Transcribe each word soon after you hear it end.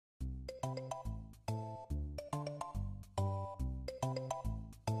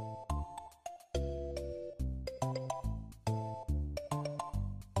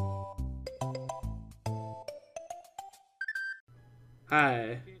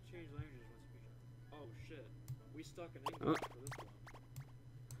Hi. Can't change languages when speech. Oh shit. We stuck in English for this one.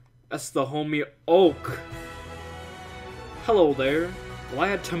 That's the homie Oak. Hello there.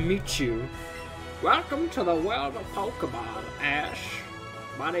 Glad to meet you. Welcome to the world of Pokemon, Ash.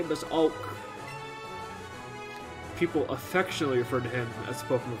 My name is Oak. People affectionately refer to him as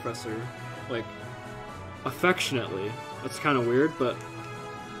Pokemon Professor. Like, affectionately. That's kind of weird, but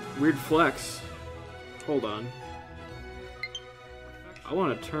weird flex. Hold on. I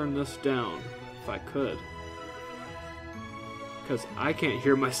want to turn this down, if I could. Because I can't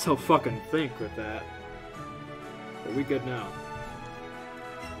hear myself fucking think with that. But we good now.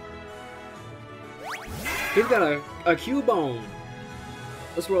 He's got a Cubone!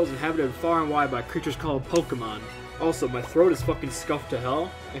 This world is inhabited far and wide by creatures called Pokemon. Also, my throat is fucking scuffed to hell.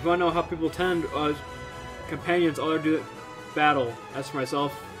 If I know how people tend, companions all do battle. As for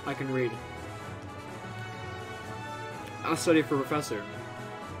myself, I can read. I'll study for Professor.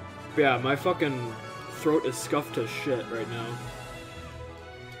 But yeah, my fucking throat is scuffed to shit right now.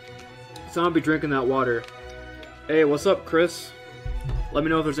 So I'll be drinking that water. Hey, what's up, Chris? Let me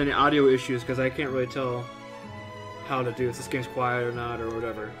know if there's any audio issues, because I can't really tell how to do if this game's quiet or not, or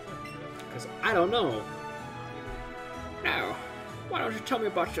whatever. Because I don't know. Now, why don't you tell me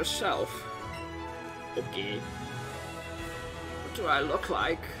about yourself? Okay. What do I look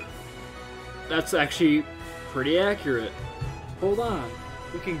like? That's actually pretty accurate. Hold on.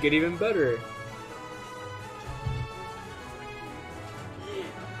 We can get even better.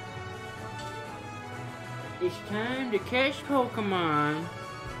 It's time to catch Pokemon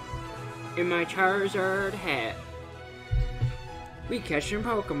in my Charizard hat. We catching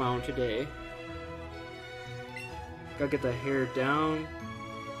Pokemon today. Gotta get the hair down.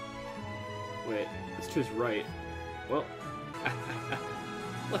 Wait, it's to his right. Well,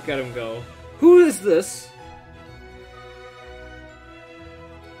 look at him go. Who is this?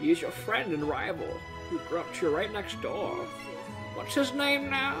 He's your friend and rival who grew up to you right next door. What's his name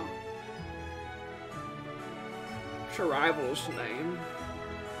now? What's your rival's name?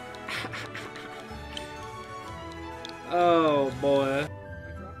 Oh boy.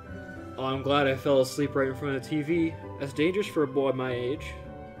 Oh, I'm glad I fell asleep right in front of the TV. That's dangerous for a boy my age.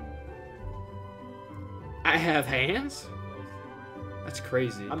 I have hands? That's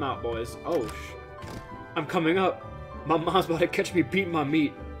crazy. I'm out, boys. Oh, I'm coming up. My mom's about to catch me beating my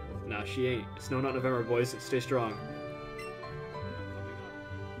meat. Nah, she ain't. It's no not November, boys. Stay strong.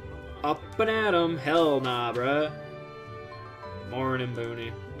 Up and at 'em. Hell nah, bruh. Morning,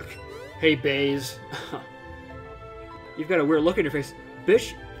 Booney. Hey, Baze. You've got a weird look in your face.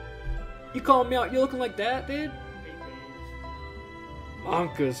 Bitch, you calling me out? You looking like that, dude?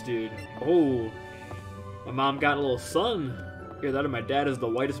 Monkas, dude. Oh. My mom got a little son. Hear that, and my dad is the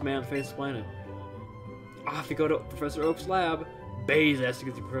whitest man on the face of the planet. Off you go to Professor Oak's lab. Baze asked to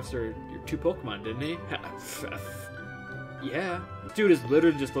get the professor your 2 Pokemon, didn't he? Yeah. This dude is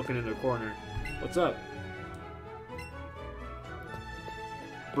literally just looking in the corner. What's up?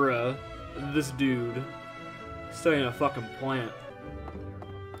 Bruh. This dude. Studying a fucking plant.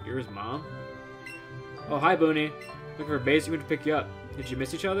 You're his mom? Oh, hi, Booney. Looking for Baze, we went to pick you up. Did you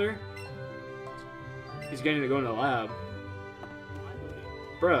miss each other? He's getting to go in the lab.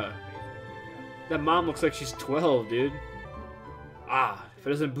 Bruh. That mom looks like she's 12, dude. Ah, if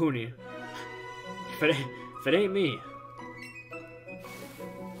it isn't Booney. If it ain't me.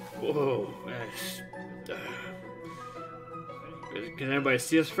 Whoa. Can anybody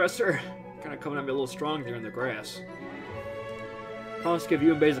see us, Professor? Kinda coming at me a little strong there in the grass. Promised to give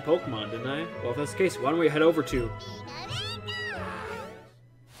you and Baze a Pokemon, didn't I? Well, if that's the case, why don't we head over to...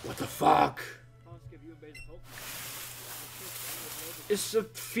 What the fuck? It's a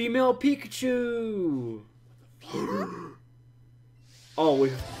female Pikachu! Oh,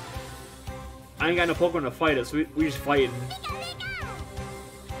 I ain't got no Pokemon to fight it, so we just fighting.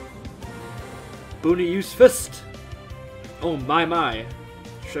 Booney, use Fist! Oh my.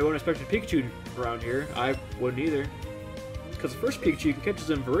 Sure, I wouldn't expect a Pikachu around here. I wouldn't either. Because the first Pikachu you can catch is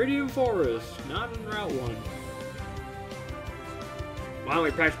in Viridian Forest, not in Route 1. Why don't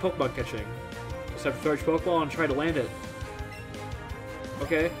we practice Pokemon catching? Just have to throw your Pokeball and try to land it.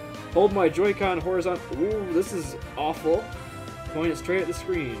 Okay. Hold my Joy-Con horizontal. Ooh, this is awful. Point it straight at the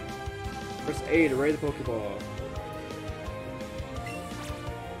screen. Press A to raise the Pokeball.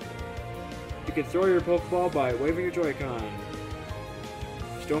 You can throw your Pokeball by waving your Joy-Con.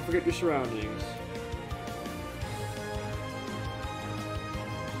 Just don't forget your surroundings.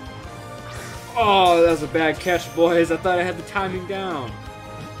 Oh, that was a bad catch, boys. I thought I had the timing down.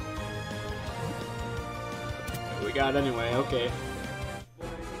 We got it anyway, okay.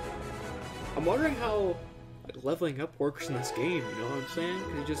 I'm wondering how like leveling up works in this game, you know what I'm saying?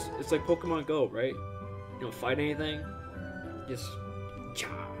 'Cause it's like Pokemon Go, right? You don't fight anything, just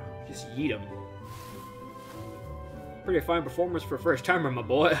yeet them. Pretty fine performance for a first timer, my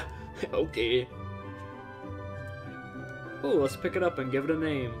boy. Okay. Ooh, let's pick it up and give it a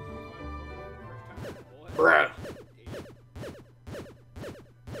name. Bruh.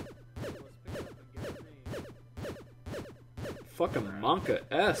 Fucking Monka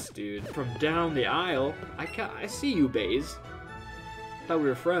S, dude. From down the aisle. I see you, Baze. Thought we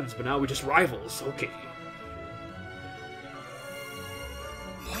were friends, but now we're just rivals. Okay.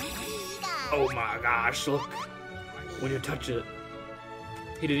 Oh my gosh, look. When you touch it.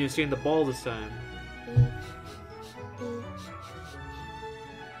 He didn't even stand the ball this time.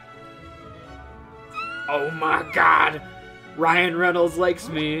 Oh my god! Ryan Reynolds likes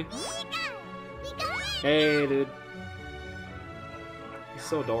me. Hey, dude. He's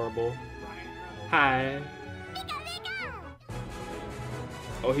so adorable. Hi.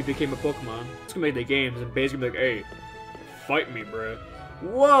 Oh, he became a Pokemon. It's gonna make the games, and Bae's gonna be like, hey, fight me, bruh.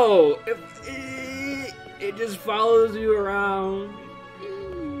 Whoa! It just follows you around.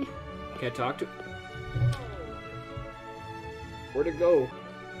 Can't talk to. Where'd it go?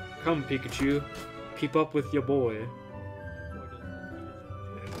 Come, Pikachu. Keep up with your boy.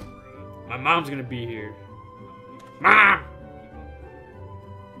 My mom's gonna be here. Mom!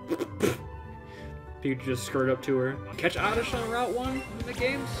 Pikachu just skirted up to her. Catch Oddish on Route 1 in the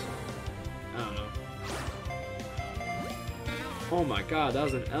games? I don't know. Oh my god, that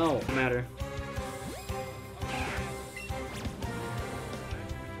was an L. No matter.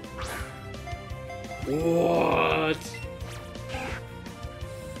 What?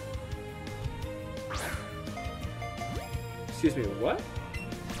 Excuse me, what?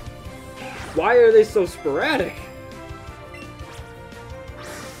 Why are they so sporadic?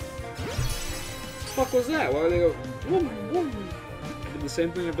 What the fuck was that? Why are they go whoom, whoom? I did the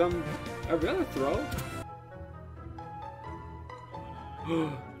same thing I've done every other throw.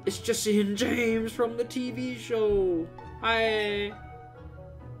 It's Jesse and James from the TV show. Hi.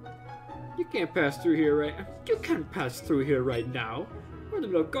 You can't pass through here right now. You can't pass through here right now. We're in the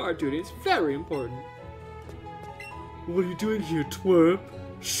middle of guard duty. It's very important. What are you doing here, twerp?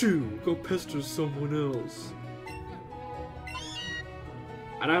 Shoo, go pester someone else.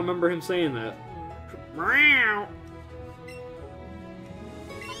 I don't remember him saying that.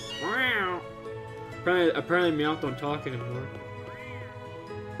 Apparently Meowth don't talk anymore.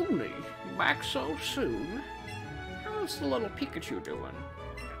 Holy, you back so soon? How's the little Pikachu doing?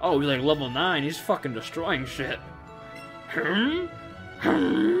 Oh, he's like level 9. He's fucking destroying shit.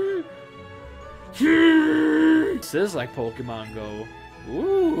 This is like Pokemon Go.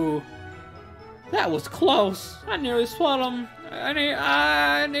 Ooh. That was close. I nearly swallowed him.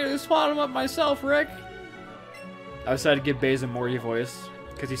 I nearly swallowed him up myself, Rick. I decided to give Baze a Morty voice.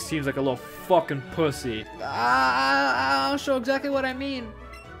 Because he seems like a little fucking pussy. I'll show exactly what I mean.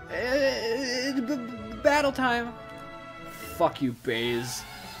 Battle time. Fuck you, Baze.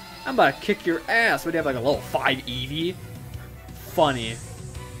 I'm about to kick your ass. What do you have, like a level 5 Eevee? Funny.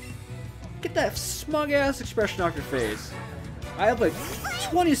 Get that smug ass expression off your face. I have like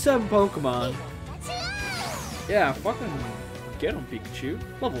 27 Pokemon. Yeah, fucking get him, Pikachu.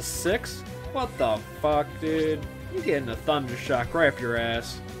 Level 6? What the fuck, dude? You getting a Thunder Shock right up your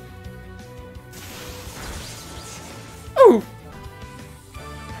ass. Ooh!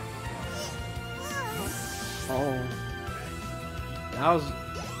 Oh.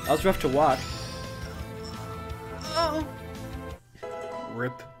 That was rough to watch. Oh.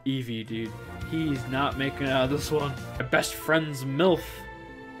 Rip Eevee, dude. He's not making it out of this one. My best friend's MILF.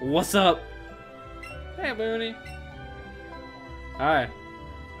 What's up? Hey, Booney. Hi.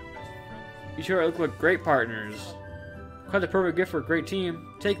 You sure look like great partners. Quite the perfect gift for a great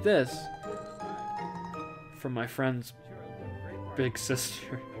team. Take this. From my friend's big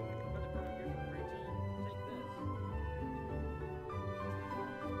sister.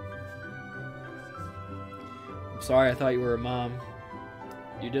 I'm sorry, I thought you were a mom.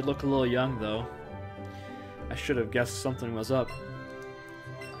 You did look a little young, though. I should have guessed something was up.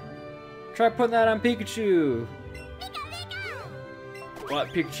 Try putting that on Pikachu! What,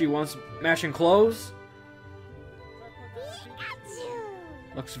 Pikachu wants matching clothes?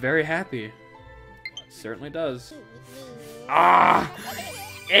 Looks very happy. Certainly does. Ah!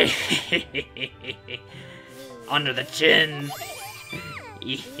 Under the chin!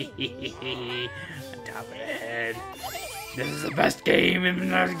 On top of the head. This is the best game in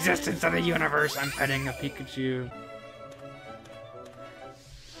the existence of the universe. I'm petting a Pikachu.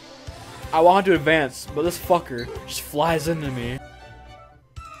 I want to advance, but this fucker just flies into me.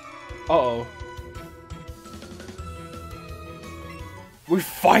 Uh-oh. We're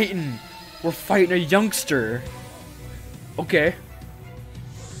fighting. We're fighting a youngster. Okay.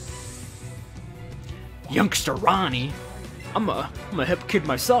 Youngster Ronnie. I'm a hip kid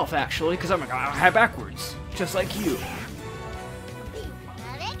myself, actually, because I'm a guy backwards, just like you.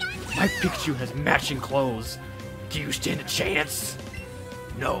 My Pikachu has matching clothes. Do you stand a chance?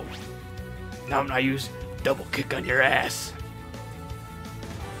 No. Now I'm gonna use double kick on your ass.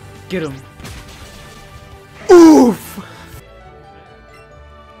 Get him. Oof!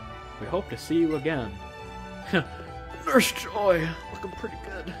 We hope to see you again. Nurse Joy, looking pretty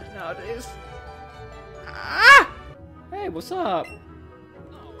good nowadays. Ah! Hey, what's up?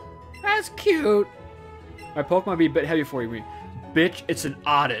 That's cute. My Pokemon might be a bit heavy for you, bitch. It's an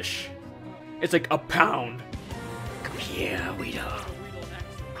oddish. It's like a pound. Come here, Weedle.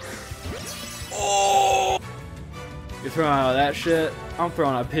 Oh! You're throwing out that shit? I'm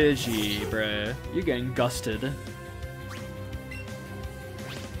throwing a Pidgey, bruh. You're getting gusted.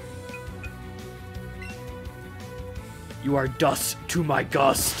 You are dust to my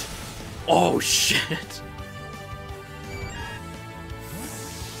gust. Oh shit.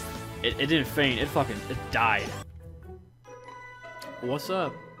 It didn't faint, it died. What's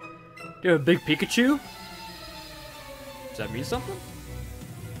up? Do you have a big Pikachu? Does that mean something?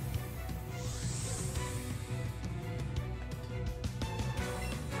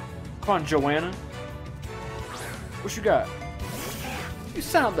 Come on, Joanna. What you got? You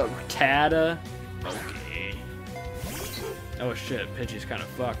sound the Rattata. Okay. Oh shit, Pidgey's kind of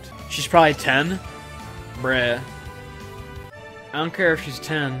fucked. She's probably 10? Bruh. I don't care if she's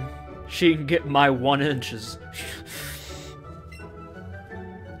 10. She can get my 1 inches.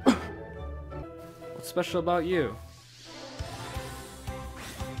 What's special about you?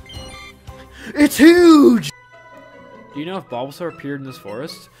 It's huge! Do you know if Bulbasaur appeared in this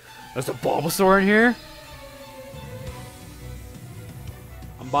forest? There's a Bulbasaur in here?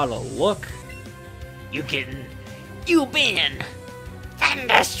 I'm about to look. You been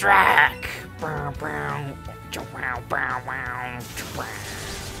Thunderstruck!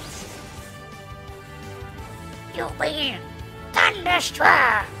 You been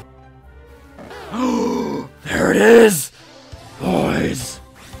Thunderstruck! There it is! Boys!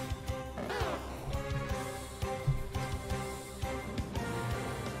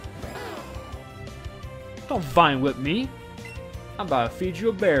 Don't vine whip me. I'm about to feed you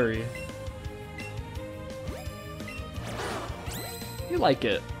a berry. You like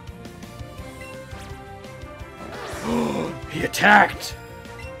it. He attacked!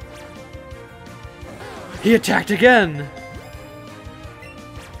 He attacked again!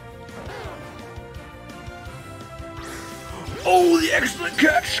 Oh, the excellent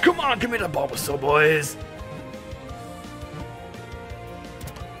catch! Come on, give me the Bulbasaur, boys!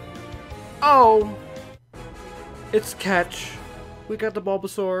 Oh! It's catch. We got the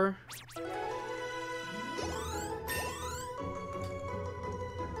Bulbasaur.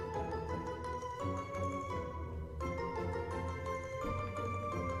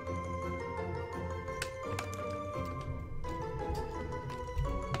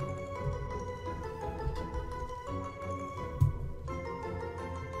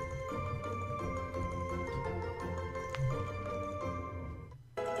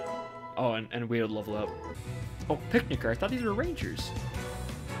 Oh, and we would level up. Oh, Picnicker. I thought these were Rangers.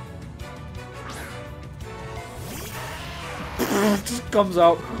 Just comes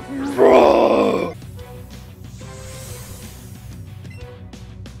out.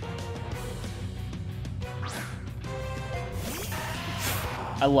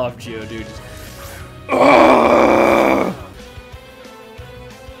 I love Geodude.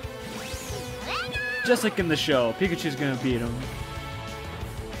 Just like in the show, Pikachu's gonna beat him.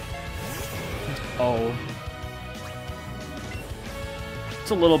 Oh. It's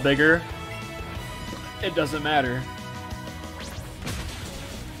a little bigger. It doesn't matter.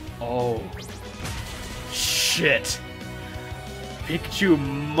 Oh. Shit. Pikachu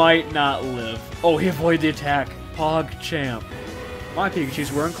might not live. Oh, he avoided the attack. PogChamp. My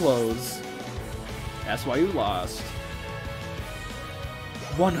Pikachu's wearing clothes. That's why you lost.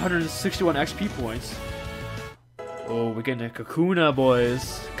 161 XP points. Oh, we're getting a Kakuna,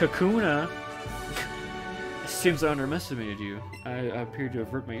 boys. Kakuna. It seems I underestimated you. I appear to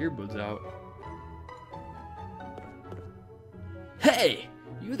have ripped my earbuds out. Hey!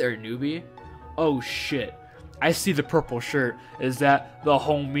 You there, newbie? Oh shit. I see the purple shirt. Is that the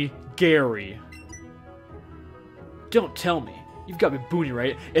homie Gary? Don't tell me. You've got me boonie,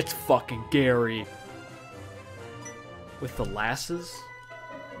 right? It's fucking Gary. With the lasses?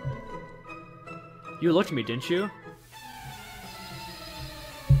 You looked at me, didn't you?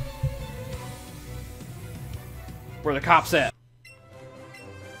 Where the cops at?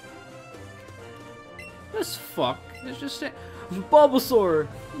 This fuck is just Bulbasaur!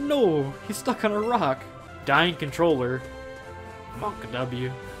 No, he's stuck on a rock. Dying controller. Monka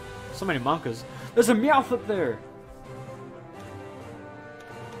W. So many Monkas. There's a Meowth there!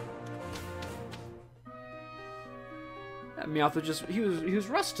 That Meowth was just, he was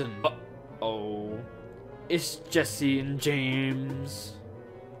rusting. Uh-oh. It's Jessie and James.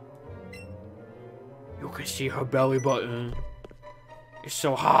 You can see her belly button. It's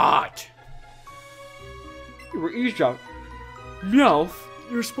so hot. You were eavesdropping. Meowth,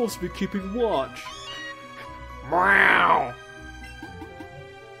 you're supposed to be keeping watch. Meow.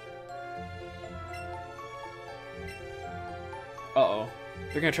 Uh-oh.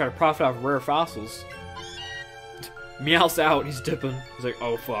 They're gonna try to profit off rare fossils. Meowth's out, he's dipping. He's like,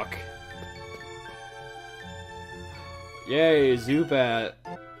 oh fuck. Yay, Zubat.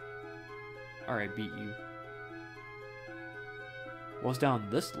 Alright, beat you. What's down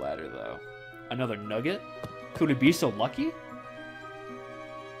this ladder, though? Another nugget? Could we be so lucky?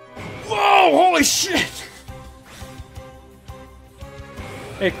 Whoa! Holy shit!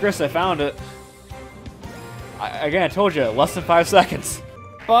 Hey, Chris, I found it. Again, I told you, less than 5 seconds.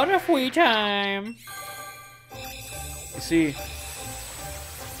 Butterfree time! You see,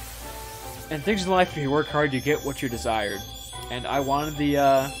 in things in life, if you work hard, you get what you desired. And I wanted the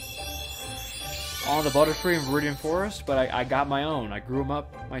Butterfree in Viridian Forest, but I got my own. I grew him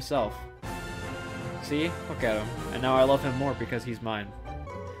up myself. See? Look at him. And now I love him more because he's mine.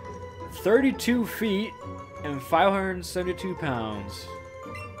 32 feet and 572 pounds.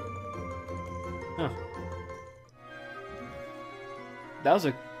 Huh. That was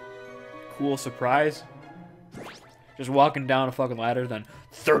a cool surprise. Just walking down a fucking ladder, then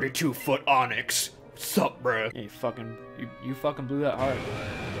 32-foot Onyx. What's up, bruh? Yeah, you fucking blew that hard.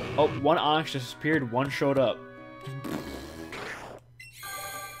 Oh, one Onyx disappeared, one showed up.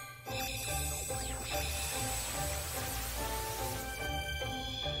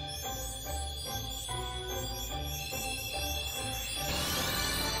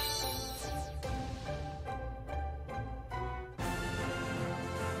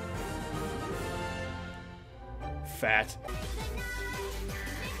 Fat.